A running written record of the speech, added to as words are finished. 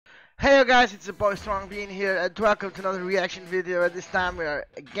Hey guys, it's your boy Strong Bean here and welcome to another reaction video. And this time we are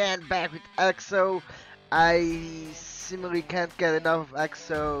again back with EXO. I simply can't get enough of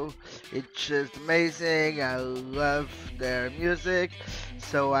EXO. It's just amazing. I love their music,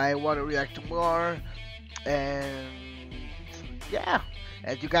 so I want to react to more. And yeah,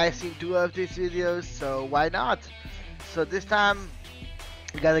 and you guys seem to love these videos, so why not? So this time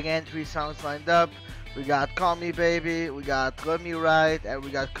we got again 3 songs lined up. We got Call Me Baby, we got Love Me Right, and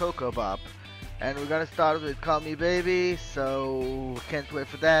we got Kpop. And we're gonna start with Call Me Baby, so can't wait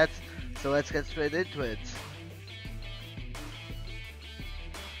for that. So let's get straight into it.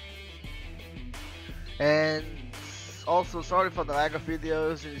 And also sorry for the lack of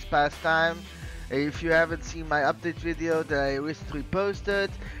videos in this past time. If you haven't seen my update video that I recently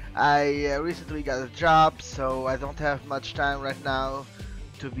posted, I recently got a job, so I don't have much time right now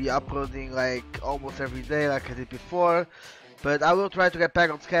to be uploading like almost every day like I did before, but I will try to get back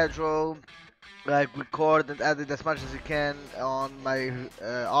on schedule, like record and edit as much as I can on my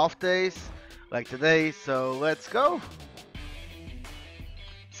off days like today. So let's go.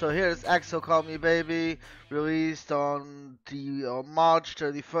 So here's EXO Call Me Baby, released on the March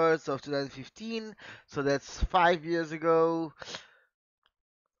 31st of 2015, so that's 5 years ago.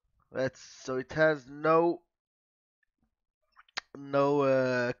 So it has no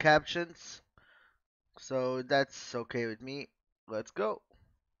captions, so that's okay with me. Let's go.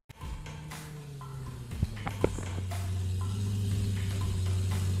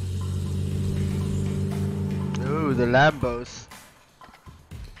 Ooh, the Lambos.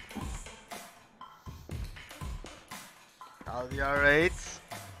 Audi R8s,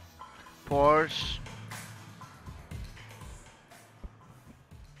 Porsche.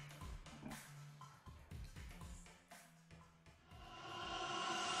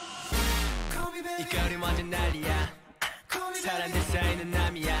 이 거리 완전 난리야 사람들 사이는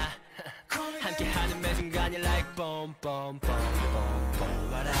남이야 함께하는 매 순간이 like boom boom boom boom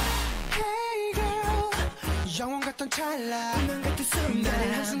boom what up Hey girl 영원 같던 찰나 운명 같은 순간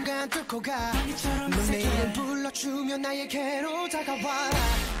나를 한순간 뚫고 가 넌내 이름 불러주면 나에게로 다가와라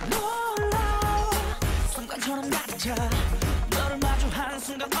놀라 순간처럼 낮아 너를 마주하는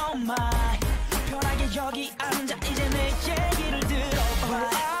순간 oh my 편하게 여기 앉아 이제 내 얘기를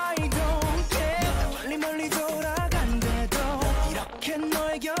들어봐 멀리 돌아간대도 이렇게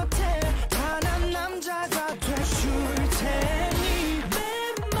너의 곁에 단한 남자가 되줄 테니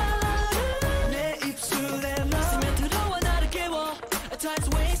내 말은 내 입술에 넣으면 들어와 나를 깨워 Time's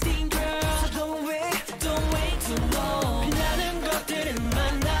wasting girl So don't wait too long 빛나는 것들을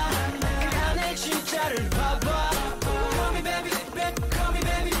만나 그 안에 진짜를 봐봐 Call me baby, call me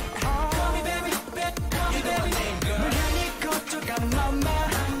baby Call me baby, call me baby 널 향해 거쳐가 mama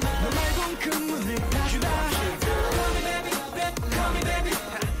너 말곤 그 문을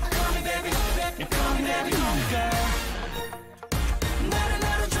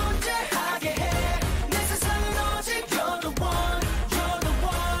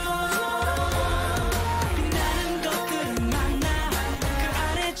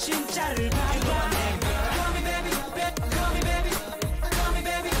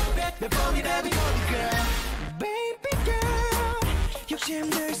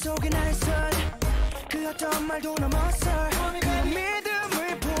욕심들 속에 나의 그 어떤 말도 넘어서 그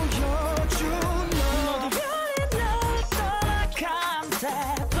믿음을 보여준 너 너도 별이 날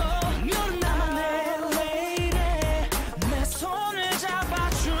떠나간대도 너는 나만 내 lady 내 손을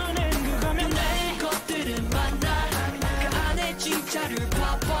잡아주는 그거면 내 것들을 만나 그 안에 진짜를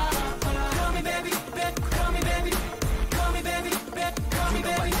봐봐 Call me baby, call me baby Call me baby, call me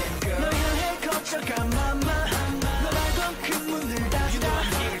baby 너 향해 거쳐가 mama 너 말곤 그 문을 닫아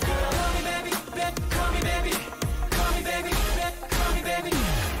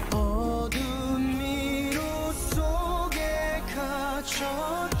어둠 미로 속에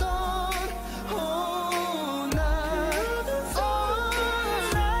갇혔던 날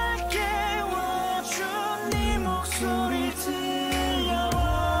깨워준 네 목소리 들려와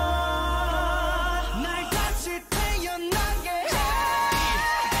날 다시 태어나게 해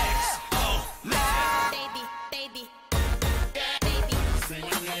EXO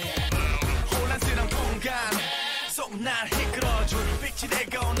혼란스러운 공간 속 날 이끌어줄 빛이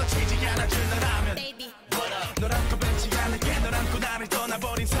되고 놓치지 않아줄 너라면 널 안고 뱉지 않을게 널 안고 나를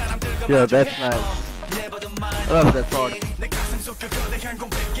떠나버린 사람들과 Yeah, that's nice. I love that part. 내 가슴 속 그 거대한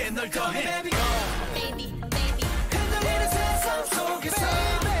공백에 널 더해 흔들리는 세상 속에서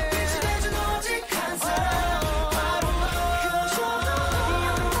빛이 되준 오직 한 사람 바로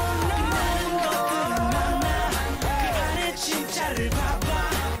빛나는 것들을 만나 그 안에 진짜를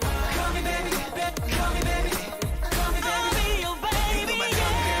봐봐 Call me baby, call me baby Call me baby, oh baby,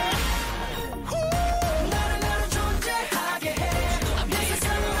 yeah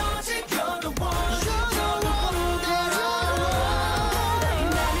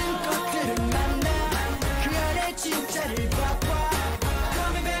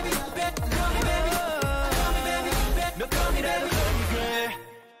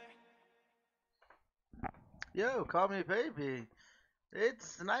Yo, call me baby.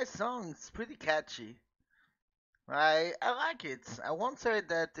 It's a nice song. It's pretty catchy. I like it. I won't say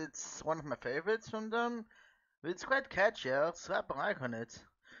that it's one of my favorites from them, but it's quite catchy. I'll slap a like on it.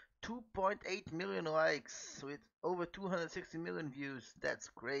 2.8 million likes with over 260 million views. That's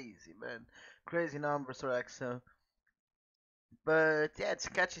crazy, man. Crazy numbers for EXO. But yeah, it's a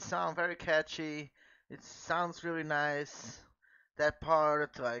catchy song, very catchy. It sounds really nice. That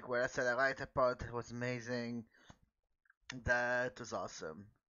part, like where I said I liked that part, that was amazing. That was awesome.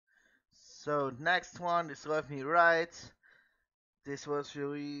 So next one is Love Me Right. This was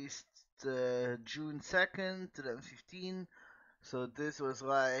released June 2nd, 2015. So this was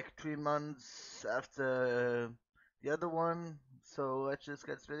like 3 months after the other one. So let's just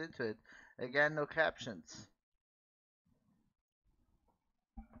get straight into it. Again, no captions.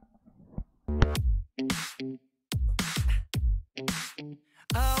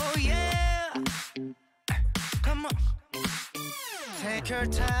 Oh yeah, come on. Take your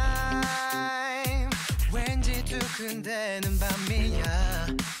time. 왠지 두근대는 밤이야.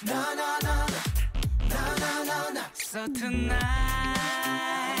 No, no, no, no, no, no, no. So tonight,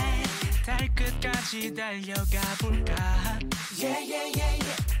 달 끝까지 달려가 볼까? Yeah, yeah, yeah,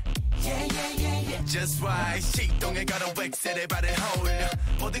 yeah. Yeah, yeah, yeah, yeah. Just right. 시동에 걸어 웩셀에 발을 홀려.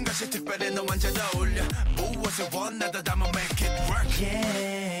 모든 것이 특별해 너만 잘 어울려. 무엇을 원하든 I'ma make it work.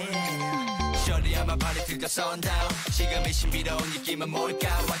 Yeah. Shorty, I'm a party till the sundown. 지금의 신비로운 느낌은 뭘까?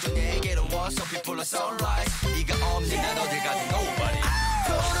 완전 내게로 와. So people are sunrise. 네가 없는 난 어딜 가도 nobody.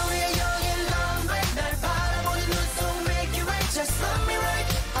 도로 위에 여긴 long way. 날 바라보는 눈속 make it right. Just love me right.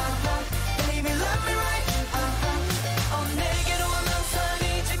 Baby, love me right. 내게로 와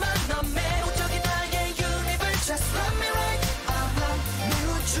멍청이지만 넌 매혹적인 나의 universe. Just love me right. 내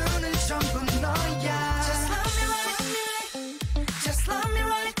우주는 전부 너야. Just love me right. Just love me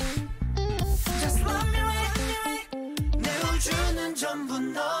right. Just love me right. 내 우주는 전부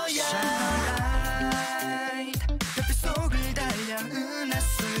너야. Shine 별빛 속을 달려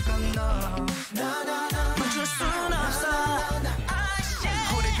은하수를 건너. No, no, no. 멈출 순 없어.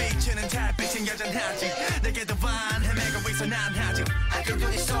 우리 비치는 달빛은 여전하지. 내게도 반 헤매고 있어 난 아직.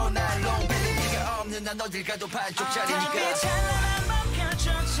 아껴둔 이 소날롱 벨리 네가 없는 난 어딜 가도 반쪽짜리니까. 빛 찬란한 밤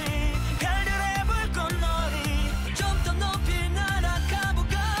펼쳐진 별들의 불꽃놀이. 좀 더 높이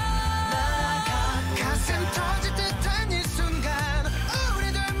날아가볼까? 가슴 터질 듯한 이 순간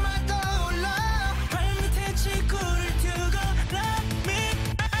우리들만 떠올라. 발밑에 지구를 두고 let me.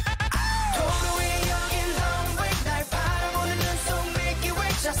 도로 위에 여긴 long way. 날 바라보는 눈속 make it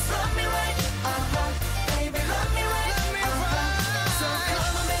way. Just love me right. Baby love me right. So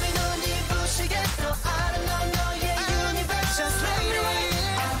come on baby 눈이 부시겠어. 아름다운 너의 universe. Just love me right.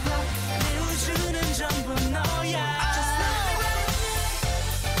 내 우주는 전부 너야. Just love me right.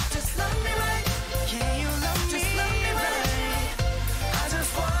 Just love me right. Yeah, you love me. Just love me right. I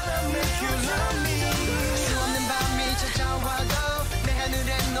just wanna make you love me. 수없는 밤이 찾아와도 내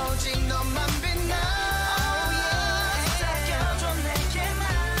하늘엔 오직 너만 빛나. Oh yeah. 사겨줘 내게만.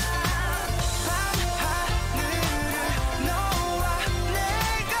 밤하늘을 너와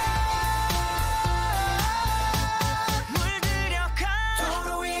내가 물들여가.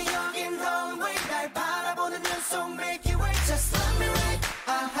 도로 위에 여긴 runway. 날 바라보는 눈속 make it way. Just love me right.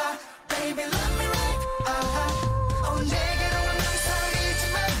 Baby love me right. 내게로 와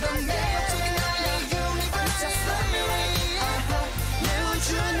멍청이지만 넌 매력적인 나의 universe. Just love me right. 내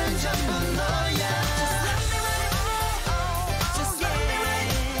우주는 전부 너야. Just love me right. Just love me right.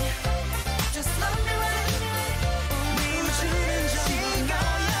 Just love me right. 네 우주는 전부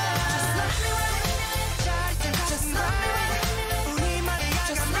너야. Just love me right. Just love me right. 우리만의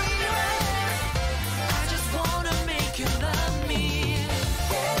Just love me right. I just wanna make you love me.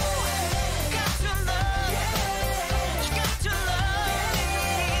 Got to love. You got to love me.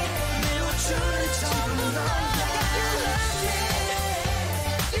 내 우주는 전부 너야.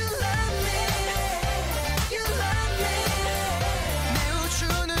 You love me. You love me. 내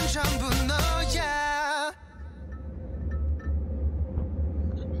우주는 전부 너야.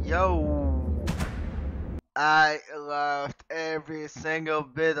 Yo, I loved every single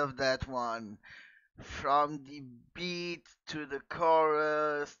bit of that one. From the beat to the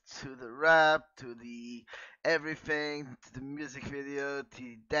chorus to the rap to the everything to the music video to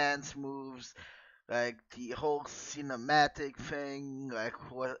the dance moves, like the whole cinematic thing, like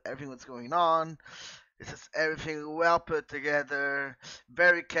what everything was going on. It's just everything well put together.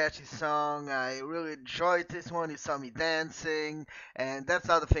 Very catchy song. I really enjoyed this one. You saw me dancing, and that's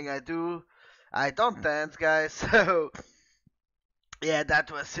the other thing I do. I don't dance, guys. So yeah, that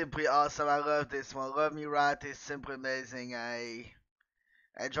was simply awesome. I love this one. Love Me Right is simply amazing. I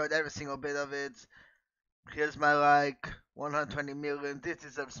enjoyed every single bit of it. Here's my like 120 million. This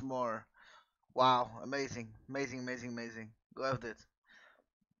deserves more. Wow, amazing, amazing, amazing, amazing. Loved it.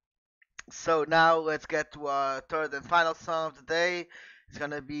 So now let's get to our third and final song of the day. It's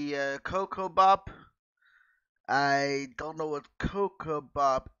gonna be Coco Bop. I don't know what Coco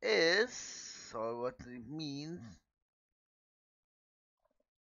Bop is or what it means,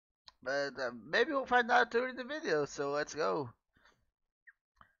 but maybe we'll find out during the video. So let's go.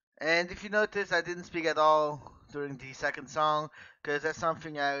 And if you notice, I didn't speak at all during the second song because that's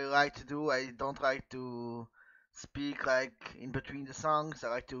something I like to do. I don't like to speak like in between the songs. I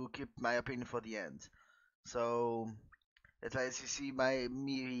like to keep my opinion for the end. So as you see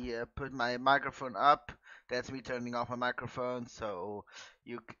me put my microphone up, that's me turning off my microphone, so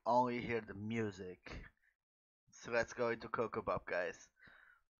you only hear the music. So let's go into Coco Pop, guys.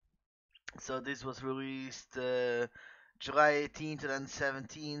 So this was released July 18,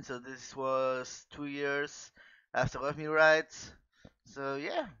 2017. So this was 2 years after Love Me Right. So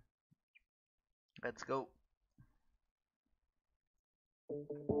yeah, let's go.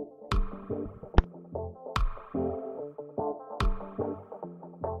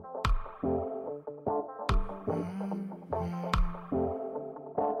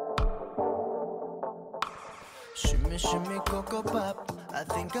 Shimmy shimmy cocoa pop I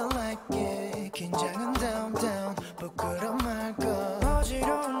think I like it 긴장은 down down 부끄럼 말고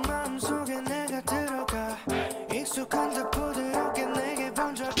어지러운 마음속에 내가 들어가 익숙한 듯 부드럽게 내게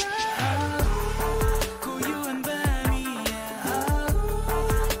번져가 고요한 밤이야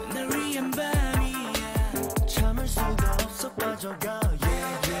날 위한 밤이야 참을 수가 없어 빠져가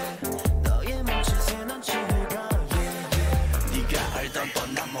yeah yeah 너의 몸짓에 난 취해가 yeah yeah 네가 알던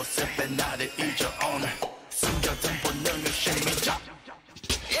뻔한 모습에 나를 잊어 오늘 숨겨둔 본능을 심리적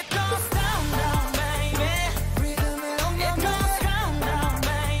It goes down down baby 리듬에 엉망해 It goes down down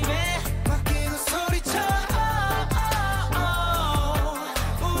baby 맡기고 소리쳐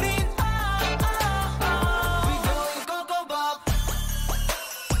우린 We going Coco Pop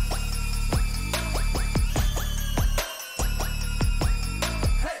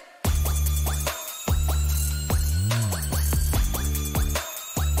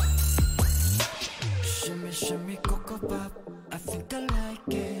Shimmy shimmy Coco Pop I think I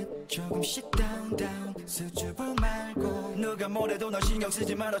like it 조금씩 down down 수줍어 말고 누가 뭐래도 너 신경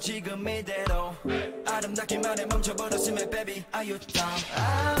쓰지 말아 지금 이대로 아름답기만 해 멈춰버렸으면 baby are you down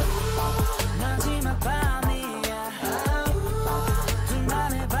마지막 밤이야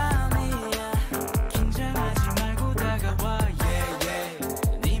둘만의 밤이야 긴장하지 말고 다가와 yeah yeah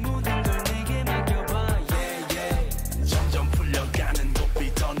네 모든 걸 내게 맡겨봐 yeah yeah 점점 풀려가는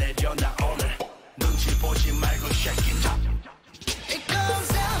고삐 더 내려놔 오늘 눈치 보지 말고 shake it up It goes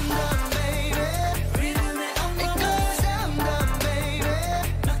down down baby 리듬에 엉망해 It goes down down baby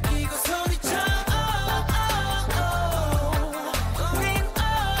맡기고 소리쳐 우린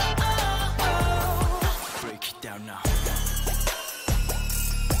Break it down now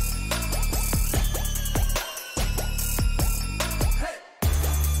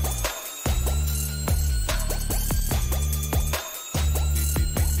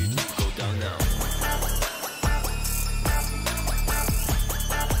Go down now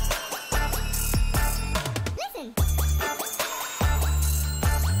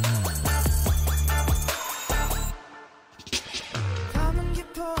밤은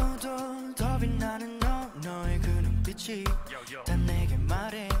깊어도 더 빛나는 너의 그 눈빛이 다 내게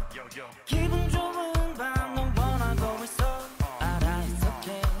말해 기분 좋은 밤 넌 원하고 있어 알아 it's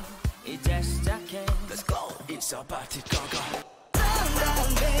okay 이제 시작해 Let's go It's a party go go Down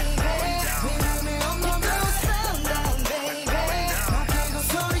down baby 리듬에 엉망해 Down down baby 맡기고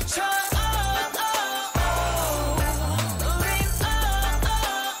소리쳐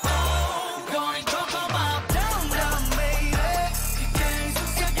Going Coco Pop Down down baby 그게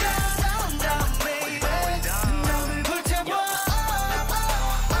속삭여 Down down baby 너를 불태워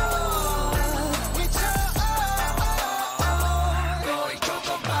미쳐 Going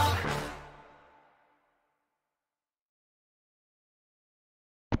Coco Pop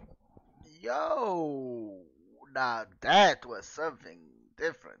Yo, now that was something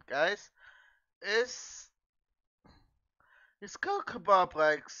different, guys. Is is Coco Bop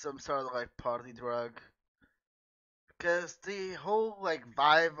like some sort of like party drug? Because the whole like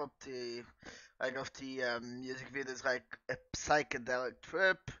vibe of the music video is like a psychedelic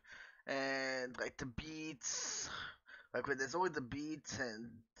trip, and like the beats, like when there's only the beats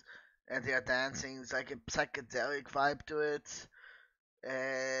and they are dancing, it's like a psychedelic vibe to it.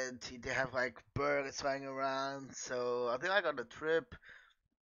 And they have like birds flying around. So are they like on a trip?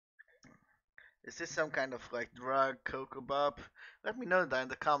 Is this some kind of like drug, Coco Bop? Let me know down in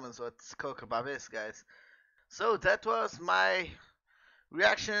the comments what Coco Bop is, guys. So that was my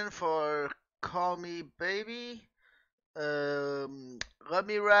reaction for Call Me Baby, Love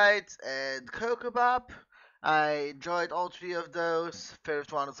Me Right, and Kpop. I enjoyed all three of those.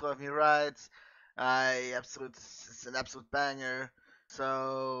 Favorite one is Love Me Right. It's an absolute banger.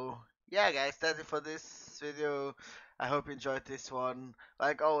 So yeah, guys, that's it for this video. I hope you enjoyed this one.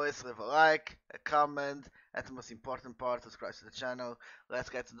 Like always, leave a like, a comment, and the most important part, subscribe to the channel.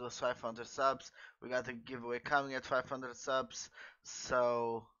 Let's get to those 500 subs. We got a giveaway coming at 500 subs,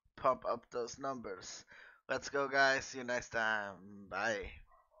 so pump up those numbers. Let's go, guys. See you next time. Bye.